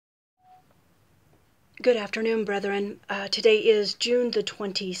Good afternoon, brethren. Today is June the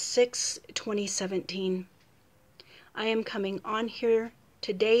 26th, 2017. I am coming on here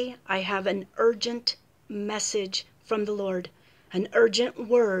today. I have an urgent message from the Lord, an urgent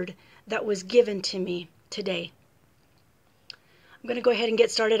word that was given to me today. I'm going to go ahead and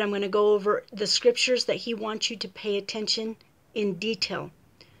get started. I'm going to go over the scriptures that He wants you to pay attention in detail.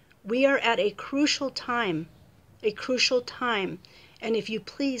 We are at a crucial time, and if you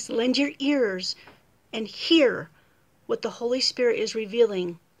please lend your ears and hear what the Holy Spirit is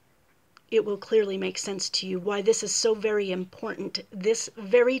revealing, it will clearly make sense to you why this is so very important, this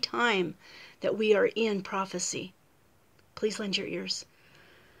very time that we are in prophecy. Please lend your ears.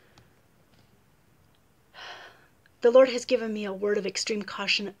 The Lord has given me a word of extreme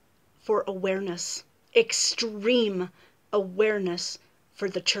caution for awareness, extreme awareness for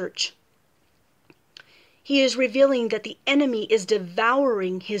the church. He is revealing that the enemy is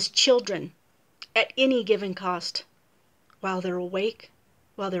devouring his children at any given cost, while they're awake,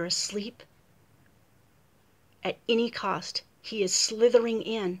 while they're asleep. At any cost, he is slithering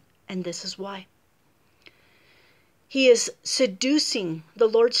in, and this is why. He is seducing the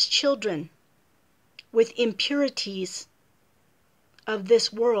Lord's children with impurities of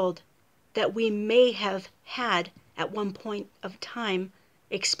this world that we may have had at one point of time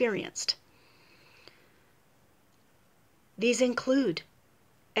experienced. These include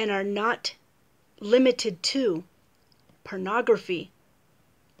and are not limited to pornography,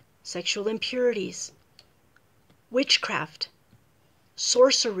 sexual impurities, witchcraft,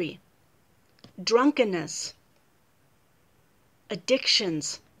 sorcery, drunkenness,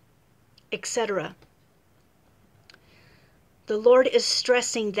 addictions, etc. The Lord is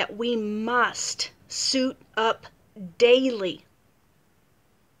stressing that we must suit up daily.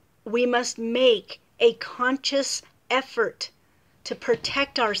 We must make a conscious effort to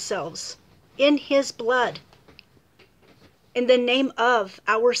protect ourselves in His blood, in the name of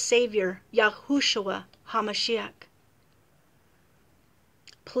our Savior, Yahushua HaMashiach.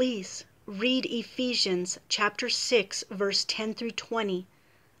 Please read Ephesians chapter 6, verse 10 through 20.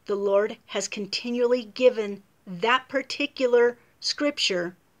 The Lord has continually given that particular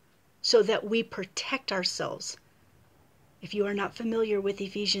scripture so that we protect ourselves. If you are not familiar with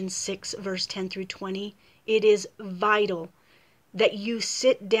Ephesians 6, verse 10 through 20, it is vital that you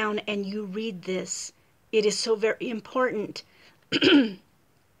sit down and you read this. It is so very important,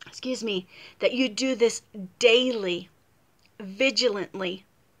 excuse me, that you do this daily, vigilantly.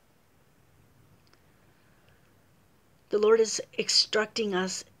 The Lord is instructing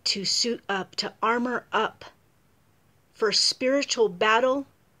us to suit up, to armor up for spiritual battle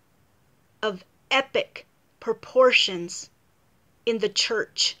of epic proportions in the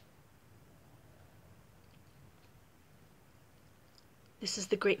church. This is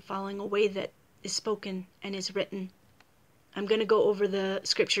the great falling away that is spoken and is written. I'm going to go over the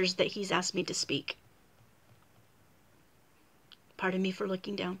scriptures that He's asked me to speak. Pardon me for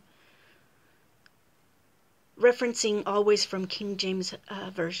looking down. Referencing always from King James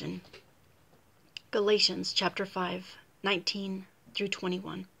Version. Galatians chapter 5, 19 through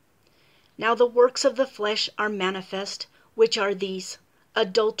 21. Now the works of the flesh are manifest, which are these: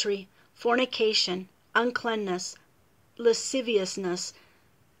 adultery, fornication, uncleanness, lasciviousness,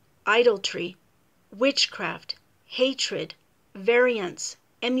 idolatry, witchcraft, hatred, variance,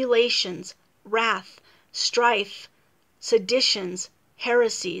 emulations, wrath, strife, seditions,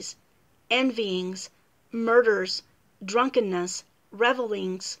 heresies, envyings, murders, drunkenness,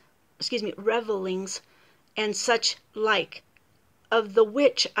 revelings, and such like, of the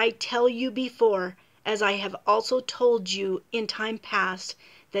which I tell you before, as I have also told you in time past,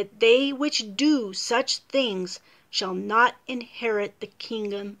 that they which do such things shall not inherit the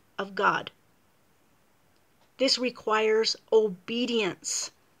kingdom of God. This requires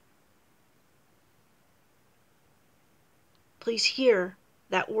obedience. Please hear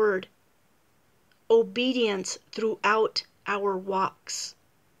that word. Obedience throughout our walks.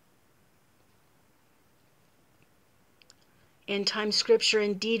 End time scripture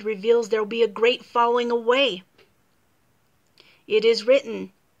indeed reveals there will be a great falling away. It is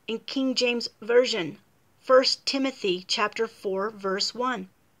written in King James Version, 1 Timothy chapter 4, verse 1.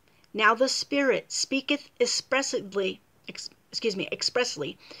 Now the Spirit speaketh expressly,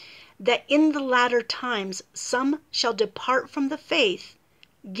 that in the latter times some shall depart from the faith,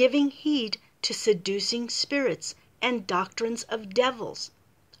 giving heed to seducing spirits and doctrines of devils.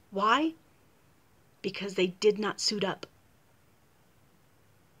 Why? Because they did not suit up.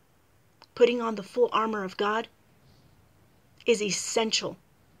 Putting on the full armor of God is essential.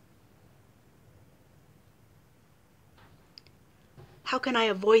 How can I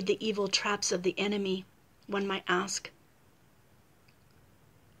avoid the evil traps of the enemy one might ask.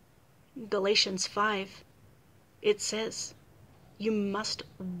 Galatians 5, it says, you must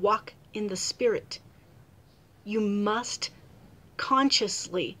walk in the Spirit. You must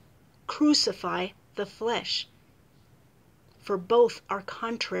consciously crucify the flesh, for both are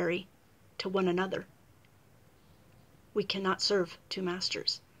contrary to one another. We cannot serve two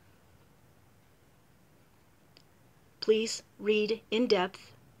masters. Please read in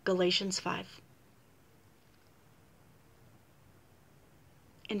depth Galatians 5.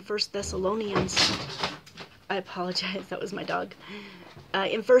 In 1 Thessalonians, I apologize, that was my dog.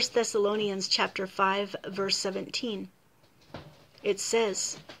 In 1 Thessalonians chapter 5, verse 17, it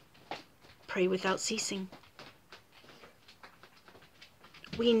says, pray without ceasing.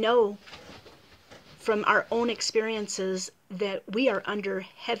 We know from our own experiences that we are under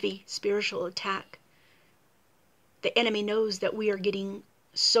heavy spiritual attack. The enemy knows that we are getting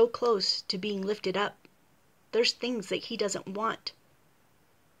so close to being lifted up. There's things that he doesn't want.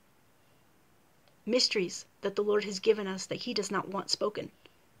 Mysteries that the Lord has given us that he does not want spoken.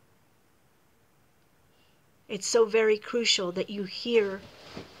 It's so very crucial that you hear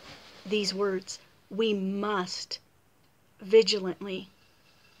these words. We must vigilantly,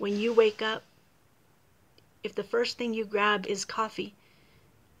 when you wake up, if the first thing you grab is coffee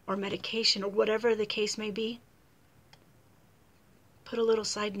or medication or whatever the case may be, put a little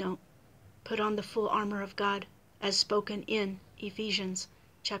side note. Put on the full armor of God as spoken in Ephesians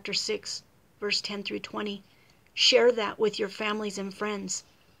chapter 6, verse 10 through 20. Share that with your families and friends.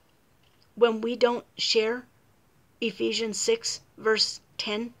 When we don't share Ephesians 6, verse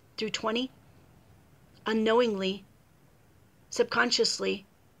 10 through 20, unknowingly, subconsciously,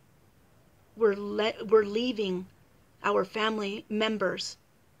 we're leaving our family members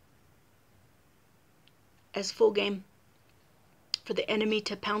as full game for the enemy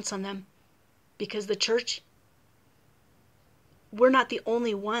to pounce on them. Because the church, we're not the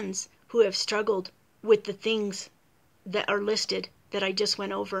only ones who have struggled with the things that are listed that I just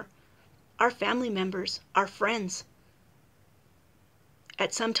went over. Our family members, our friends,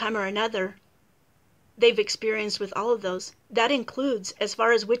 at some time or another, they've experienced with all of those. That includes, as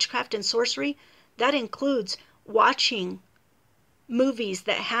far as witchcraft and sorcery, that includes watching movies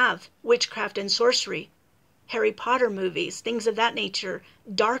that have witchcraft and sorcery, Harry Potter movies, things of that nature,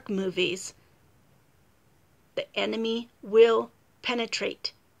 dark movies. The enemy will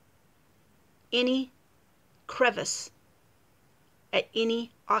penetrate any crevice at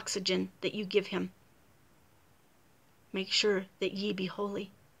any oxygen that you give him. Make sure that ye be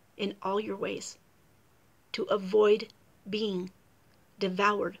holy in all your ways, to avoid being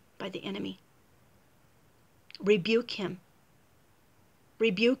devoured by the enemy. Rebuke him.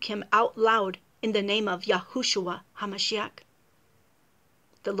 Rebuke him out loud in the name of Yahushua HaMashiach.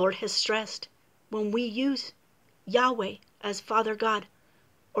 The Lord has stressed, when we use Yahweh as Father God,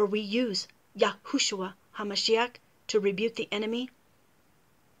 or we use Yahushua HaMashiach to rebuke the enemy,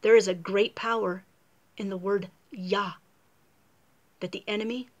 there is a great power in the word Yah that the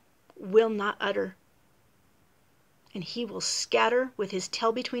enemy will not utter. And he will scatter with his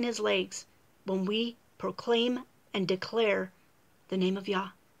tail between his legs when we proclaim and declare the name of Yah.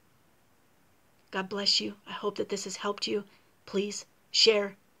 God bless you. I hope that this has helped you. Please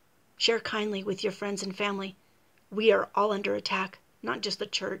share. Share kindly with your friends and family. We are all under attack, not just the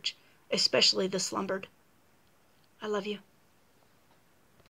church, especially the slumbered. I love you.